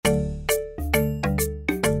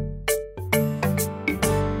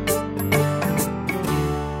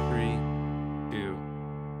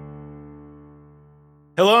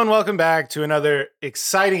Hello and welcome back to another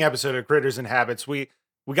exciting episode of Critters and Habits. We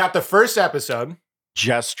got the first episode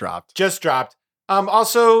Just dropped.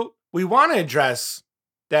 Also, we want to address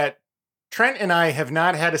that Trent and I have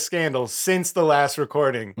not had a scandal since the last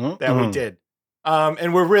recording that we did.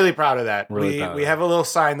 And we're really proud of that. We have a little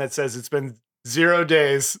sign that says it's been 0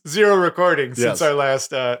 days, 0 recordings since our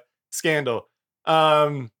last scandal.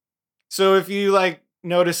 So if you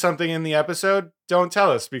notice something in the episode, don't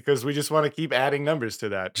tell us because we just want to keep adding numbers to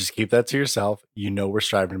that. Just keep that to yourself. You know we're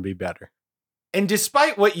striving to be better. And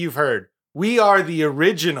despite what you've heard, we are the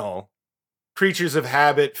original Creatures of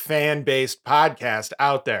Habit fan-based podcast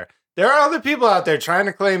out there. There are other people out there trying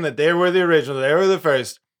to claim that they were the original, they were the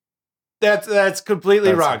first. That's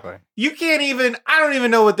completely wrong. Exactly. You can't even, I don't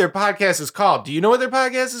even know what their podcast is called. Do you know what their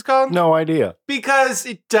podcast is called? No idea. Because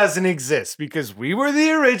it doesn't exist. Because we were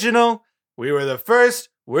the original, we were the first,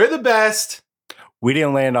 we're the best. We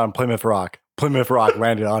didn't land on Plymouth Rock. Plymouth Rock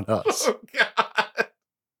landed on us. Oh, God.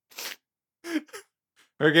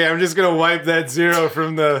 Okay, I'm just going to wipe that 0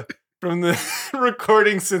 from the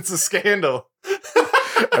recording since the scandal.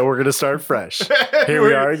 And we're going to start fresh. Here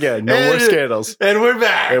we are again. No more scandals. And we're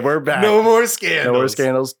back. No more scandals. No more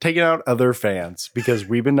scandals. Taking out other fans because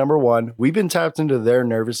we've been number one. We've been tapped into their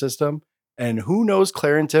nervous system. And who knows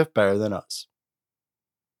Claire and Tiff better than us?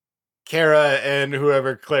 Kara and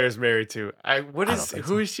whoever Claire's married to.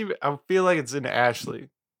 Who is she? I feel like it's an Ashley.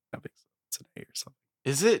 I think it's an A or something.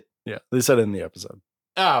 Is it? Yeah, they said it in the episode.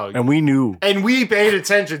 Oh. And we knew. And we paid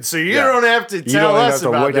attention, so you don't have to tell us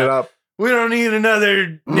about look that. It up. We don't need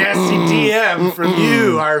another nasty DM from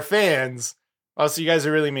you, our fans. Also, you guys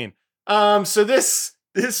are really mean. So this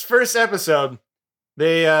first episode,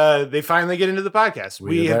 they finally get into the podcast.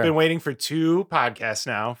 We have been waiting for 2 podcasts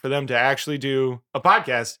now for them to actually do a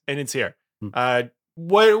podcast, and it's here.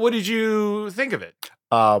 What did you think of it?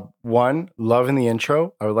 One, loving the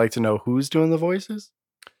intro. I would like to know who's doing the voices.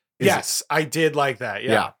 Yes, I did like that.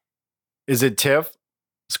 Yeah. Is it Tiff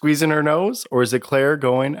squeezing her nose, or is it Claire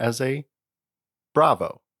going as a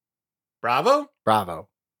Bravo? Bravo? Bravo.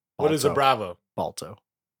 What is a Bravo? Balto.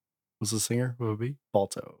 What's the singer? What would it be?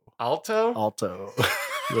 Balto. Alto? Alto.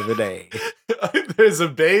 With an A. There's a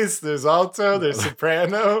bass, there's alto, there's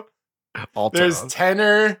soprano, Alto. There's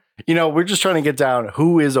tenor. You know, we're just trying to get down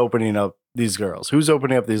who is opening up these girls. Who's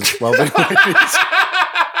opening up these lovely ladies?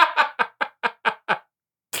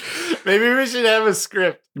 Maybe we should have a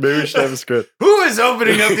script. Who is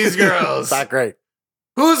opening up these girls? Not great.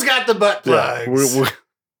 Who's got the butt plugs? Yeah,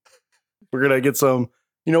 we're going to get some,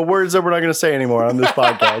 words that we're not going to say anymore on this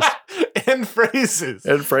podcast. And phrases.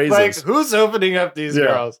 Like, who's opening up these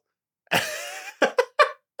girls?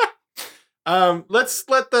 Let's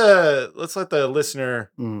let the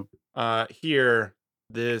listener hear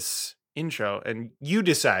this intro and you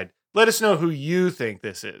decide. Let us know who you think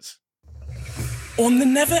this is. On the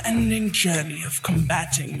never-ending journey of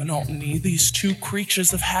combating monotony, these 2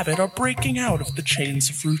 creatures of habit are breaking out of the chains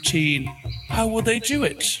of routine. How will they do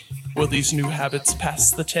it? Will these new habits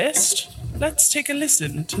pass the test? Let's take a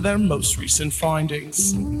listen to their most recent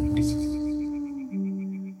findings.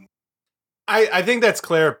 I think that's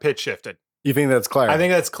Claire pitch shifted. You think that's Claire? I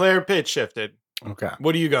think that's Claire pitch shifted. Okay.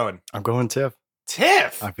 What are you going? I'm going Tiff.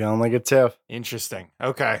 Tiff? I'm feeling like a Tiff. Interesting.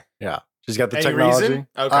 Okay. Yeah. She's got the Any technology. reason?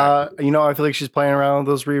 Okay. I feel like she's playing around with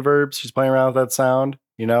those reverbs. She's playing around with that sound,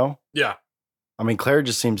 Yeah. I mean, Claire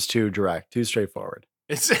just seems too direct, too straightforward.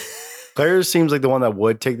 It's Claire seems like the one that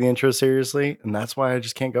would take the intro seriously, and that's why I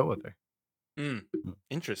just can't go with her.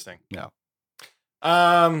 Interesting. Yeah.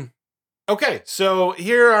 Okay, so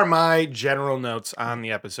here are my general notes on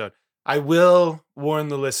the episode. I will warn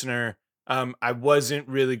the listener, I wasn't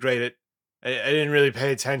really great at I didn't really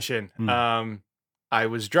pay attention. I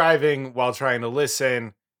was driving while trying to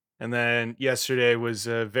listen, and then yesterday was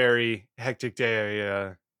a very hectic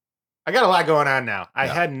day. I got a lot going on now. I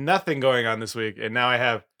had nothing going on this week, and now I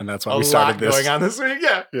have and that's why we started this going on this week.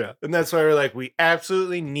 Yeah. Yeah. And that's why we're like, we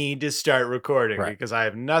absolutely need to start recording because I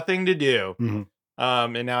have nothing to do.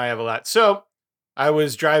 And now I have a lot. So I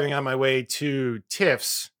was driving on my way to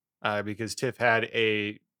Tiff's because Tiff had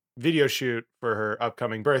a video shoot for her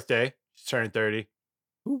upcoming birthday. She's turning 30.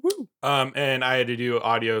 Woo-hoo. And I had to do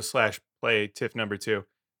audio / play Tiff number 2.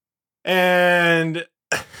 And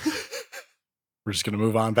we're just going to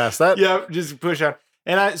move on past that. Yeah, just push on.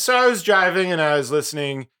 And I was driving and I was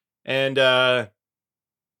listening, and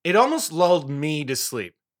it almost lulled me to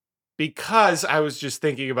sleep because I was just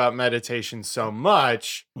thinking about meditation so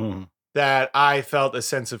much that I felt a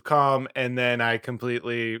sense of calm, and then I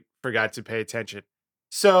completely forgot to pay attention.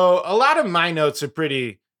 So a lot of my notes are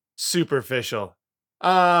pretty superficial.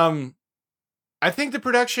 I think the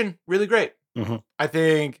production really great. Mm-hmm. I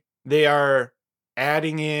think they are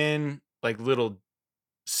adding in like little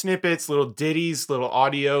snippets, little ditties, little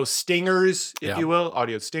audio stingers, if you will,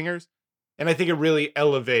 audio stingers. And I think it really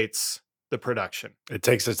elevates the production. It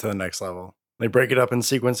takes it to the next level. They break it up in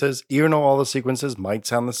sequences. Even though all the sequences might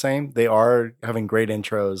sound the same, they are having great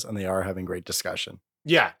intros and they are having great discussion.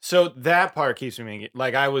 Yeah. So that part keeps me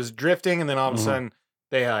like I was drifting and then all of a sudden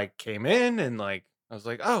they like came in and like I was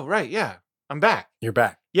like, oh, right. Yeah. I'm back. You're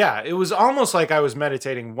back. Yeah. It was almost like I was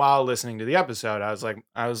meditating while listening to the episode.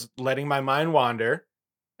 I was letting my mind wander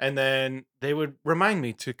and then they would remind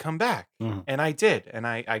me to come back. Mm-hmm. And I did. And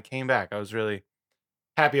I came back. I was really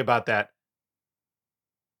happy about that.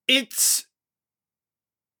 It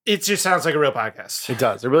just sounds like a real podcast. It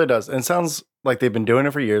does. It really does. And it sounds like they've been doing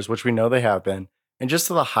it for years, which we know they have been, and just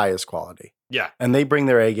to the highest quality. Yeah. And they bring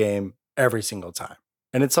their A game every single time.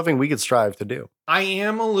 And it's something we could strive to do. I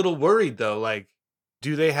am a little worried though. Like,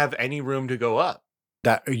 do they have any room to go up?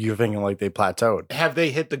 That you're thinking like they plateaued. Have they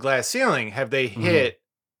hit the glass ceiling? Have they hit?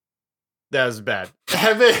 That was bad.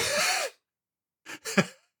 Have they?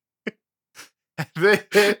 Have they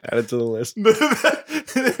hit? Add it to the list.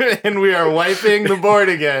 And we are wiping the board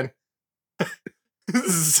again.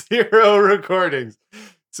 0 recordings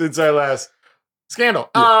since our last scandal.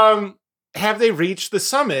 Yeah. Have they reached the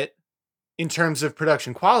summit in terms of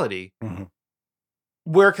production quality? Mm-hmm.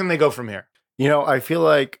 Where can they go from here? You know, I feel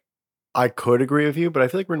like I could agree with you, but I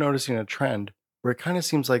feel like we're noticing a trend where it kind of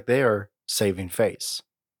seems like they are saving face.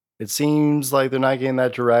 It seems like they're not getting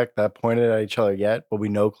that direct, that pointed at each other yet, but we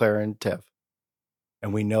know Claire and Tiff.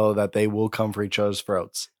 And we know that they will come for each other's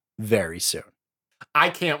throats very soon. I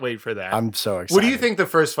can't wait for that. I'm so excited. What do you think the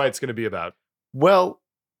first fight's going to be about? Well,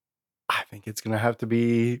 I think it's going to have to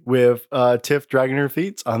be with Tiff dragging her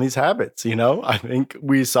feet on these habits. You know, I think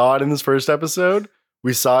we saw it in this first episode.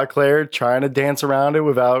 We saw Claire trying to dance around it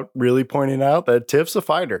without really pointing out that Tiff's a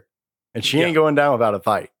fighter and she ain't going down without a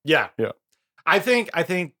fight. Yeah. Yeah. I think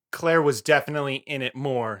Claire was definitely in it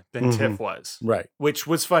more than Tiff was. Right. Which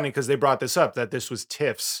was funny because they brought this up, that this was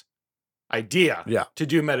Tiff's idea to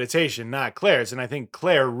do meditation, not Claire's. And I think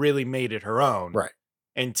Claire really made it her own. Right.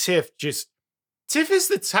 And Tiff is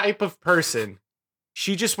the type of person,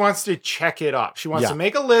 she just wants to check it off. She wants to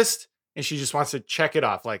make a list and she just wants to check it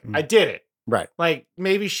off. Like, I did it. Right. Like,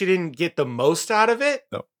 maybe she didn't get the most out of it,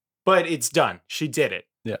 but it's done. She did it.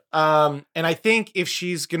 Yeah. And I think if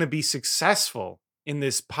she's going to be successful in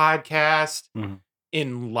this podcast,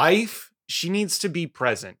 in life, she needs to be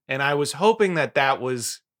present. And I was hoping that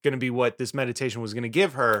was going to be what this meditation was going to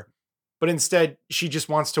give her. But instead, she just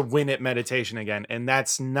wants to win at meditation again. And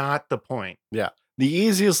that's not the point. Yeah. The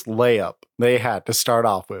easiest layup they had to start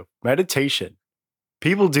off with, meditation.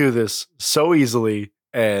 People do this so easily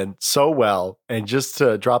and so well, and just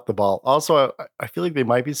to drop the ball. Also, I feel like they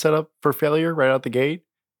might be set up for failure right out the gate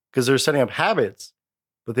because they're setting up habits,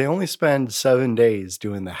 but they only spend 7 days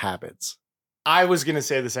doing the habits. I was going to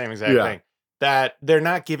say the same exact thing, that they're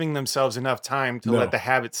not giving themselves enough time to let the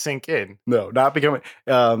habit sink in. No, not becoming.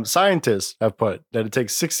 Scientists have put that it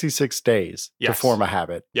takes 66 days to form a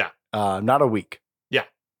habit. Yeah. Not a week. Yeah.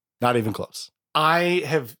 Not even close. I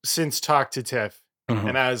have since talked to Tiff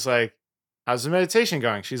and I was like, how's the meditation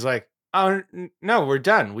going? She's like, oh, no, we're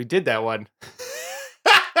done. We did that one.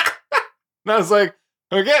 And I was like,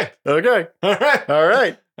 okay. All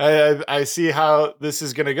right. I see how this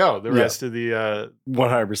is going to go. The rest of the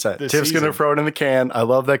 100%. Tiff's going to throw it in the can. I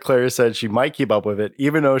love that Claire said she might keep up with it,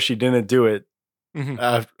 even though she didn't do it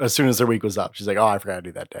as soon as her week was up. She's like, oh, I forgot to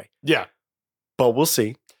do that day. Yeah. But we'll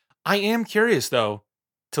see. I am curious, though,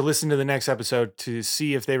 to listen to the next episode to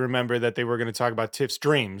see if they remember that they were going to talk about Tiff's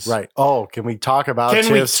dreams. Right. Oh, can we talk about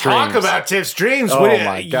Tiff's dreams? About Tiff's dreams? Oh,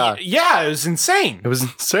 my God. Yeah, it was insane. It was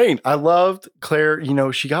insane. I loved Claire. You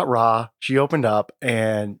know, she got raw. She opened up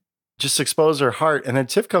and just exposed her heart. And then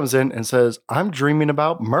Tiff comes in and says, I'm dreaming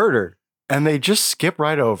about murder. And they just skip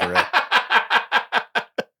right over it.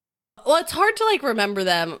 Well, it's hard to remember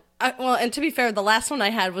them. And to be fair, the last one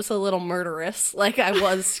I had was a little murderous. Like I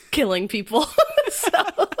was killing people. So.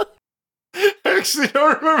 I actually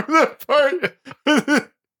don't remember that part.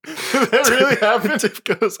 That really happened. Tiff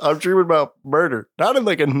goes, I'm dreaming about murder. Not in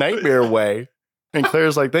a nightmare way. And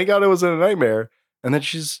Claire's like, thank God it was in a nightmare. And then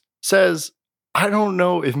she says, I don't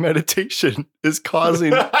know if meditation is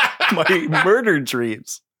causing my murder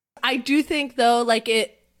dreams. I do think, though,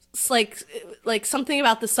 it's like something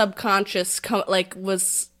about the subconscious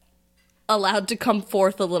was allowed to come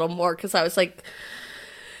forth a little more because I was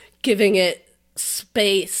giving it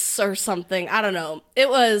space or something. I don't know.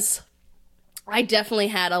 I definitely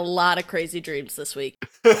had a lot of crazy dreams this week.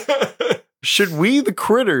 Should we, the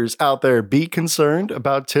critters out there, be concerned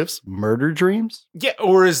about Tiff's murder dreams? Yeah,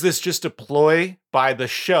 or is this just a ploy by the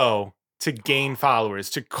show to gain followers,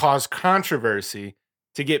 to cause controversy,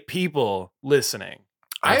 to get people listening?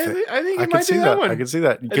 I think it might be that one. I can see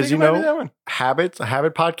that. Because, you know, Habit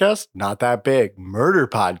podcast, not that big. Murder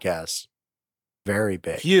podcast, very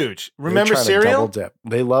big. Huge. Remember Serial? Double dip.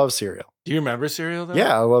 They love Serial. Do you remember Serial, though?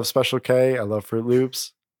 Yeah, I love Special K. I love Fruit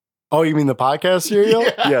Loops. Oh, you mean the podcast Serial?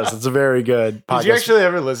 Yeah. Yes, it's a very good podcast. Did you actually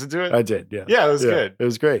ever listen to it? I did, yeah. Yeah, it was good. It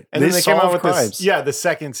was great. And then they came out with this, the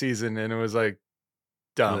second season, and it was like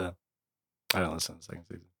dumb. Yeah. I don't listen to the second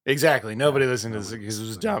season. Exactly. Nobody listened to this because it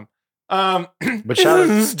was dumb. But shout out,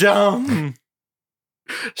 was dumb.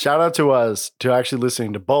 Shout out to us to actually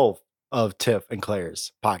listening to both of Tiff and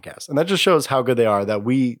Claire's podcasts. And that just shows how good they are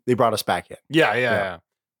that they brought us back in. Yeah.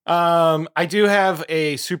 I do have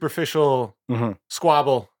a superficial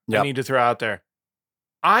squabble I need to throw out there.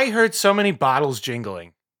 I heard so many bottles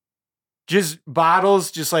jingling. Just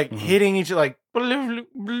bottles just like hitting each other like right.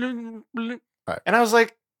 And I was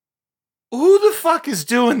like, who the fuck is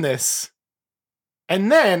doing this?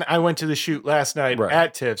 And then I went to the shoot last night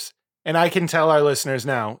at Tiff's, and I can tell our listeners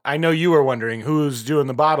now, I know you were wondering who's doing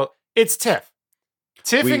the bottle. It's Tiff.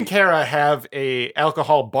 Tiff and Kara have a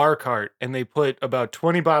alcohol bar cart, and they put about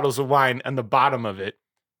 20 bottles of wine on the bottom of it.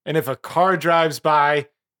 And if a car drives by,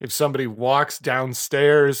 if somebody walks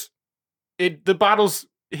downstairs, the bottles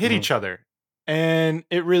hit each other. And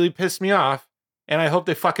it really pissed me off. And I hope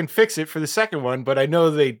they fucking fix it for the second one, but I know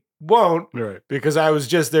they won't because I was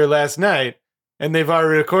just there last night and they've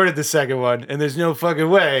already recorded the second one and there's no fucking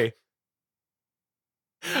way.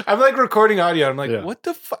 I'm like recording audio. I'm like, what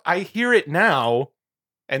the fuck? I hear it now.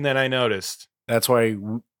 And then I noticed. That's why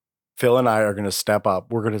Phil and I are going to step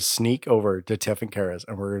up. We're going to sneak over to Tiff and Kara's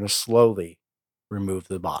and we're going to slowly remove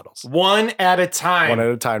the bottles. One at a time.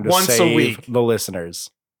 To once save a week. The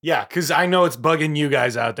listeners. Yeah, because I know it's bugging you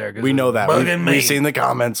guys out there. We know that. We've seen the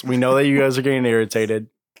comments. We know that you guys are getting irritated.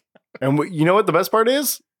 And you know what the best part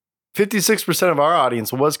is? 56% of our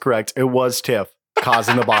audience was correct. It was Tiff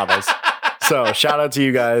causing the bottles. So shout out to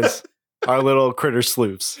you guys, our little critter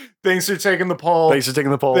sleuths. Thanks for taking the poll. Thanks for taking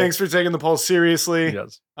the poll seriously.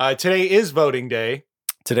 Yes. Today is voting day.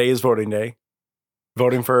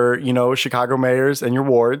 Voting for, Chicago mayors and your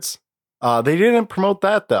wards. They didn't promote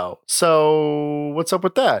that though. So what's up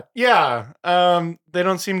with that? Yeah. They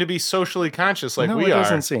don't seem to be socially conscious like we are. It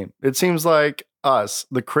doesn't seem. It seems like us,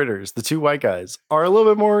 the critters, the two white guys, are a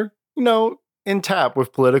little bit more, in tap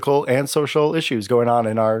with political and social issues going on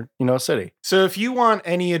in our, city. So if you want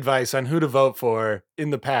any advice on who to vote for in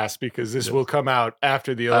the past, because this will come out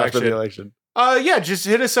after the election. Just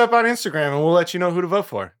hit us up on Instagram and we'll let you know who to vote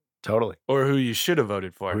for. Totally. Or who you should have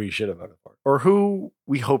voted for. Or who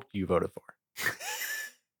we hoped you voted for.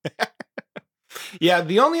 Yeah,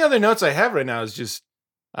 the only other notes I have right now is just,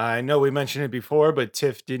 I know we mentioned it before, but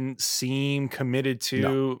Tiff didn't seem committed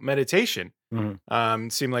to meditation.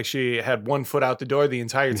 It seemed like she had one foot out the door the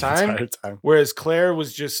entire time. Whereas Claire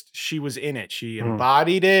was she was in it. She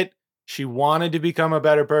embodied it. She wanted to become a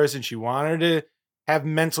better person. She wanted to have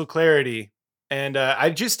mental clarity. And I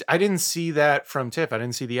didn't see that from Tiff. I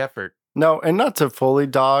didn't see the effort. No, and not to fully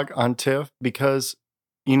dog on Tiff because,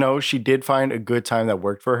 she did find a good time that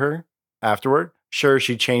worked for her afterward. Sure,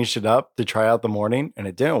 she changed it up to try out the morning and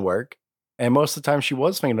it didn't work. And most of the time she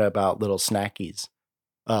was thinking about little snackies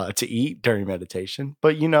to eat during meditation.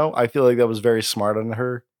 But, I feel like that was very smart on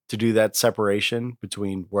her to do that separation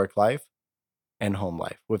between work life and home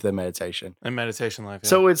life with the meditation. And meditation life. Yeah.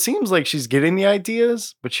 So it seems like she's getting the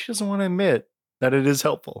ideas, but she doesn't want to admit that it is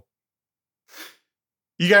helpful.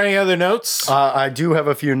 You got any other notes? I do have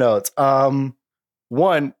a few notes.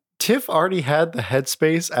 One, Tiff already had the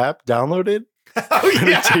Headspace app downloaded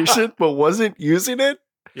meditation, but wasn't using it.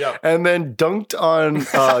 Yeah. And then dunked on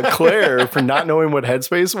Claire for not knowing what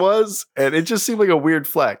Headspace was. And it just seemed like a weird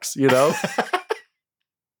flex, Yeah,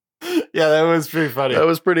 that was pretty funny. That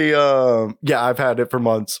was pretty, I've had it for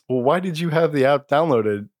months. Well, why did you have the app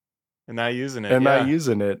downloaded? And not using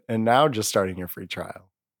it. And now just starting your free trial.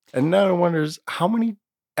 And now it wonders, how many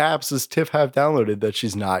apps does Tiff have downloaded that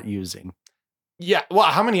she's not using? Yeah. Well,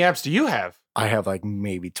 how many apps do you have? I have like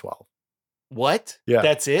maybe 12. What? Yeah.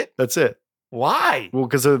 That's it? That's it. Why? Well,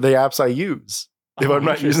 because of the apps I use. If I'm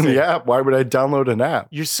not using the app, why would I download an app?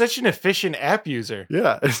 You're such an efficient app user.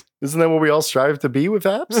 Yeah. Isn't that what we all strive to be with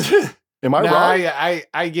apps? Am I wrong?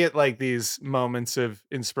 I get like these moments of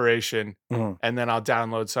inspiration and then I'll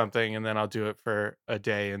download something and then I'll do it for a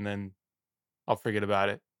day and then I'll forget about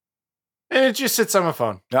it. And it just sits on my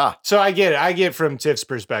phone. So I get it. I get from Tiff's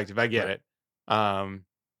perspective. I get it.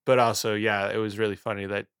 But also, yeah, it was really funny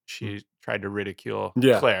that she tried to ridicule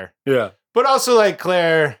Yeah. Claire. Yeah. But also, like,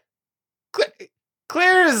 Claire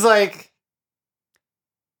is like,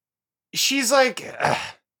 she's like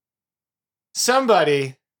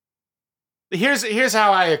somebody. Here's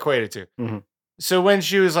how I equate it to. Mm-hmm. So when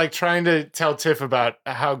she was like trying to tell Tiff about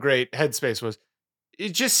how great Headspace was, it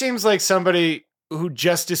just seems like somebody who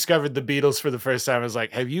just discovered the Beatles for the first time was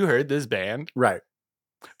like, have you heard this band? Right.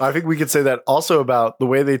 I think we could say that also about the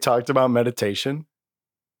way they talked about meditation,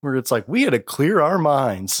 where it's like, we had to clear our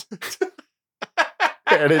minds.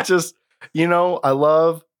 And it just, I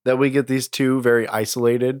love that we get these two very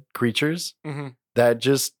isolated creatures that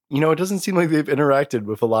just, it doesn't seem like they've interacted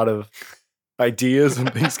with a lot of ideas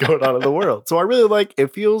and things going on in the world. So I really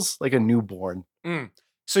it feels like a newborn.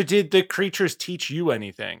 So did the creatures teach you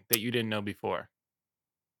anything that you didn't know before?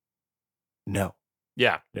 No.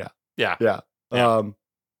 Yeah.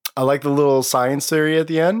 I like the little science theory at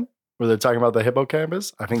the end where they're talking about the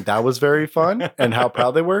hippocampus. I think that was very fun and how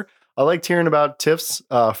proud they were. I liked hearing about Tiff's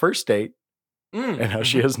first date and how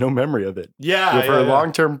she has no memory of it. Yeah. With her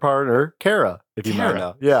long-term partner, Kara, if you might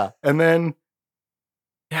know. Yeah. And then,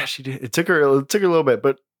 she did. It took her a little bit,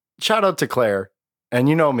 but shout out to Claire. And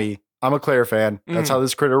you know me, I'm a Claire fan. That's how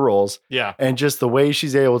this critter rolls. Yeah. And just the way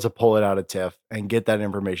she's able to pull it out of Tiff and get that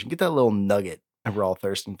information, get that little nugget that we're all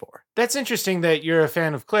thirsting for. That's interesting that you're a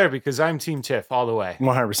fan of Claire because I'm Team Tiff all the way.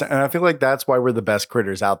 100%. And I feel like that's why we're the best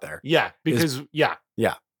critters out there. Yeah. Because, Yeah.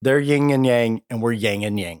 They're yin and yang, and we're yang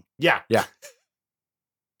and yang. Yeah. Yeah.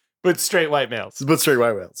 But straight white males.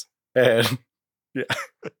 And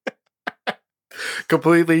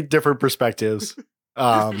completely different perspectives,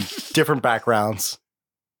 different backgrounds.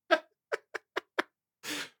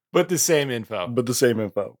 But the same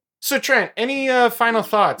info. So Trent, any final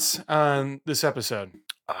thoughts on this episode?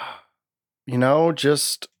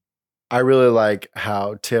 I really like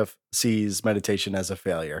how Tiff sees meditation as a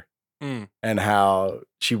failure and how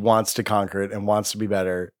she wants to conquer it and wants to be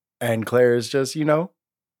better. And Claire is just,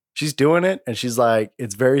 she's doing it. And she's like,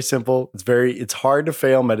 it's very simple. It's hard to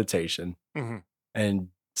fail meditation and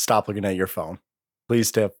stop looking at your phone.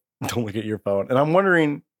 Please, Tiff, don't look at your phone. And I'm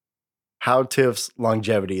wondering how Tiff's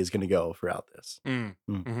longevity is going to go throughout this.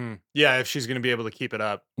 Yeah, if she's going to be able to keep it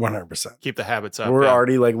up. 100%. Keep the habits up. We're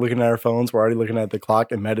already looking at our phones. We're already looking at the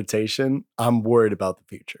clock and meditation. I'm worried about the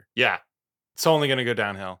future. Yeah. It's only going to go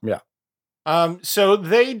downhill. Yeah. So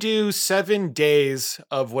they do 7 days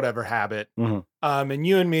of whatever habit. And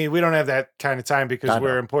you and me, we don't have that kind of time because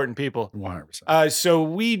we're important people. 100%. So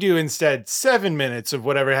we do instead 7 minutes of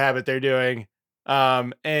whatever habit they're doing.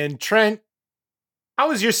 And Trent, how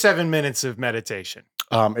was your 7 minutes of meditation?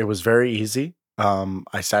 It was very easy.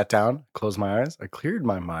 I sat down, closed my eyes, I cleared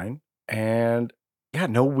my mind, and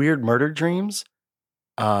no weird murder dreams.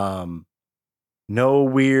 No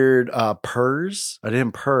weird purrs. I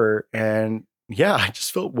didn't purr, and I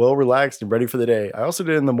just felt well relaxed and ready for the day. I also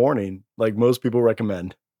did it in the morning, like most people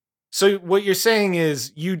recommend. So what you're saying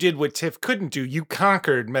is you did what Tiff couldn't do. You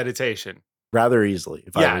conquered meditation. Rather easily,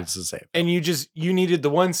 if I was to say. And you needed the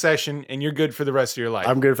one session and you're good for the rest of your life.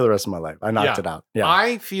 I'm good for the rest of my life. I knocked it out. Yeah.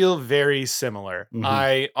 I feel very similar.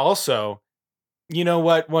 I also, you know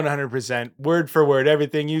what, 100%, word for word,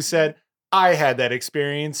 everything you said, I had that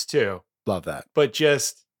experience too. Love that. But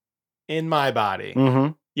just in my body.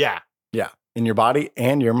 Yeah. Yeah. In your body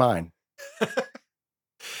and your mind.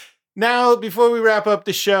 Now, before we wrap up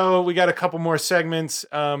the show, we got a couple more segments.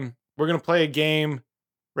 We're going to play a game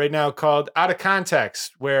right now called Out of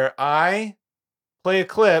Context, where I play a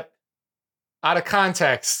clip out of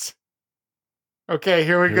context. Okay,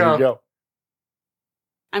 here we go.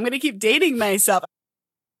 I'm going to keep dating myself.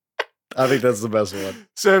 I think that's the best one.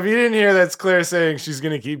 So if you didn't hear, that's Claire saying she's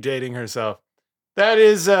going to keep dating herself. That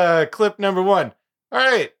is clip number 1. All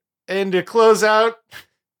right. And to close out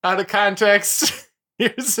of context,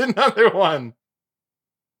 here's another one.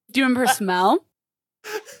 Doing per smell?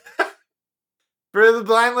 For the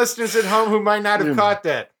blind listeners at home who might not have caught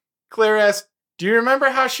that, Claire asked, do you remember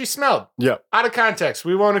how she smelled? Yeah. Out of context.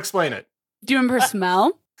 We won't explain it. Doing per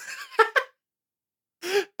smell?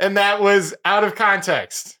 And that was out of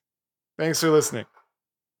context. Thanks for listening.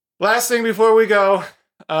 Last thing before we go,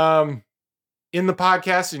 in the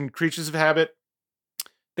podcast, in Creatures of Habit,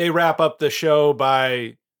 they wrap up the show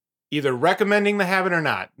by either recommending the habit or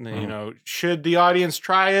not. Should the audience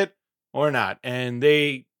try it or not? And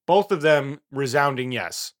both of them resounding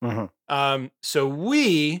yes. So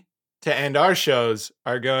we, to end our shows,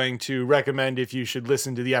 are going to recommend if you should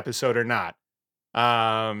listen to the episode or not.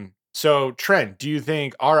 So Trent, do you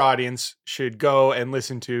think our audience should go and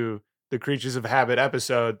listen to the Creatures of Habit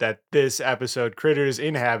episode that this episode, Critters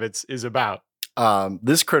in Habits, is about?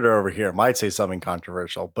 This critter over here might say something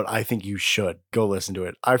controversial, but I think you should go listen to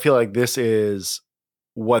it. I feel like this is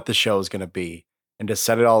what the show is going to be. And to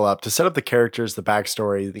set it all up, to set up the characters, the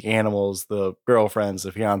backstory, the animals, the girlfriends,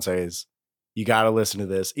 the fiancés, you got to listen to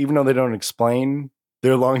this. Even though they don't explain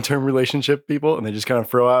their long-term relationship people and they just kind of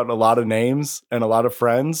throw out a lot of names and a lot of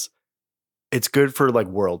friends, it's good for like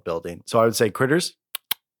world building. So I would say, critters,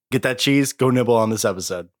 get that cheese, go nibble on this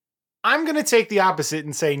episode. I'm going to take the opposite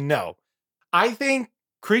and say no. I think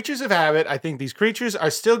Creatures of Habit, I think these creatures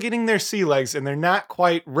are still getting their sea legs and they're not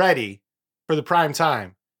quite ready for the prime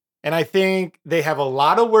time. And I think they have a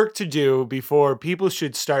lot of work to do before people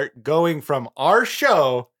should start going from our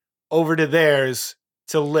show over to theirs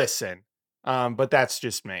to listen. But that's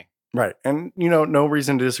just me. Right. And, no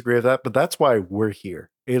reason to disagree with that, but that's why we're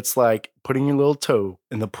here. It's like putting your little toe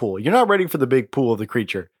in the pool. You're not ready for the big pool of the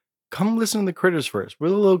creature. Come listen to the critters first. We're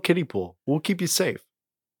the little kiddie pool. We'll keep you safe.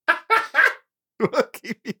 We'll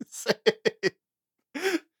keep you safe.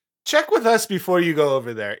 Check with us before you go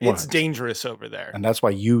over there. It's dangerous over there. And that's why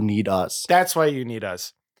you need us. That's why you need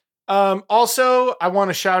us. Also, I want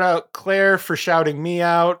to shout out Claire for shouting me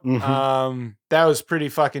out. Mm-hmm. That was pretty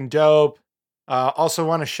fucking dope. Also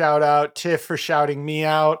want to shout out Tiff for shouting me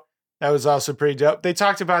out. That was also pretty dope. They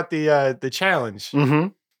talked about the challenge. Mm-hmm.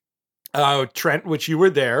 Trent, which you were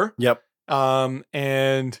there. Yep.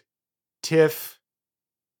 And Tiff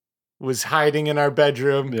was hiding in our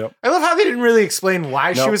bedroom. Yep. I love how they didn't really explain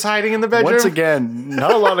why she was hiding in the bedroom. Once again, not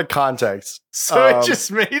a lot of context. So it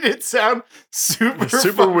just made it sound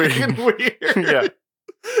super weird. Yeah.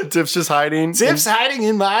 Tiff's just hiding. Tiff's hiding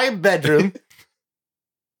in my bedroom.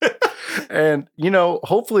 And,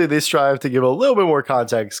 hopefully they strive to give a little bit more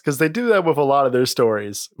context because they do that with a lot of their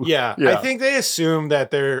stories. Yeah. I think they assume that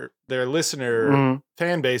their listener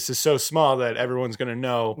fan base is so small that everyone's going to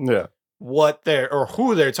know what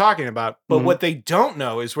who they're talking about. But what they don't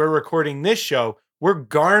know is we're recording this show. We're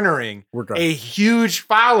garnering a huge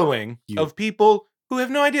following of people who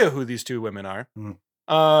have no idea who these two women are.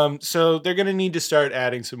 So they're going to need to start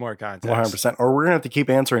adding some more context. 100%. Or we're going to have to keep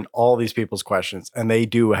answering all these people's questions. And they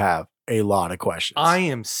do have a lot of questions. I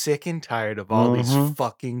am sick and tired of all these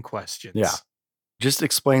fucking questions. Yeah. Just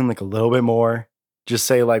explain like a little bit more. Just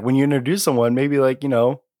say like when you introduce someone, maybe like,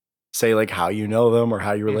 say like how you know them or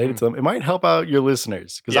how you related to them. It might help out your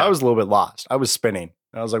listeners because I was a little bit lost. I was spinning.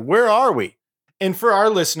 I was like, where are we? And for our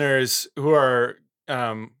listeners who are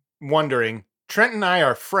wondering, Trent and I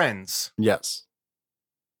are friends. Yes.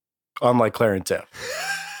 Unlike Claire and Tiff.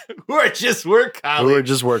 Who are just work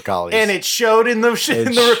colleagues. And it showed in the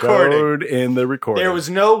recording. There was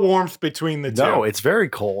no warmth between the two. No, it's very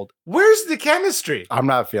cold. Where's the chemistry? I'm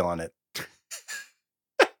not feeling it.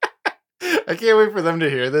 I can't wait for them to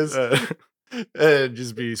hear this.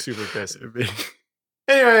 Just be super pissed.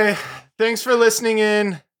 Anyway, thanks for listening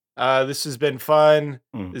in. This has been fun.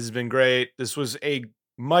 This has been great. This was a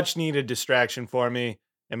much needed distraction for me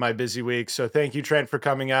in my busy week. So thank you, Trent, for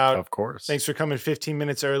coming out. Of course. Thanks for coming 15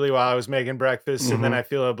 minutes early while I was making breakfast. And then I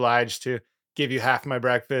feel obliged to give you half my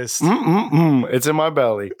breakfast. It's in my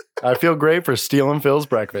belly. I feel great for stealing Phil's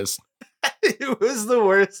breakfast. It was the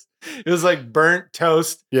worst. It was like burnt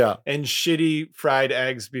toast and shitty fried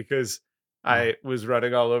eggs because I was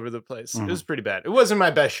running all over the place. It was pretty bad. It wasn't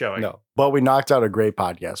my best showing. No, but we knocked out a great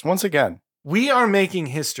podcast. Once again. We are making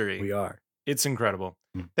history. We are. It's incredible.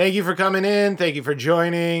 Thank you for coming in. Thank you for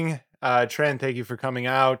joining. Trent, thank you for coming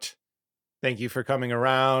out. Thank you for coming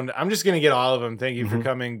around. I'm just going to get all of them. Thank you for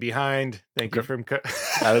coming behind. Thank you for...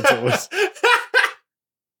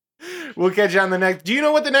 We'll catch you on the next... Do you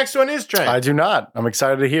know what the next one is, Trent? I do not. I'm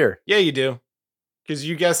excited to hear. Yeah, you do. Because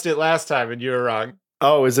you guessed it last time and you were wrong.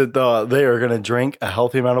 Oh, is it they are going to drink a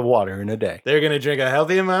healthy amount of water in a day? They're going to drink a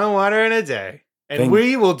healthy amount of water in a day. And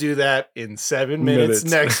we will do that in 7 minutes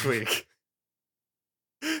next week.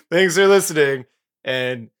 Thanks for listening.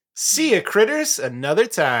 And see ya, critters, another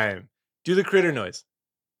time. Do the critter noise.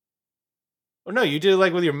 Oh, no, you did it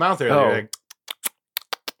like with your mouth earlier.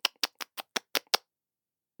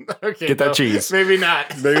 Okay, get that cheese. Maybe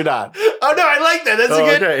not. Maybe not. Oh, no, I like that. That's a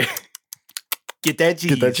good... Okay. Get that cheese.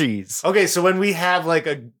 Get that cheese. Okay, so when we have like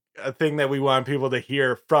a thing that we want people to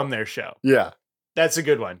hear from their show. Yeah. That's a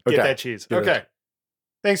good one. Get that cheese. Okay.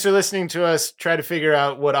 Thanks for listening to us try to figure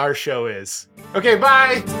out what our show is. Okay,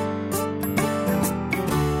 bye.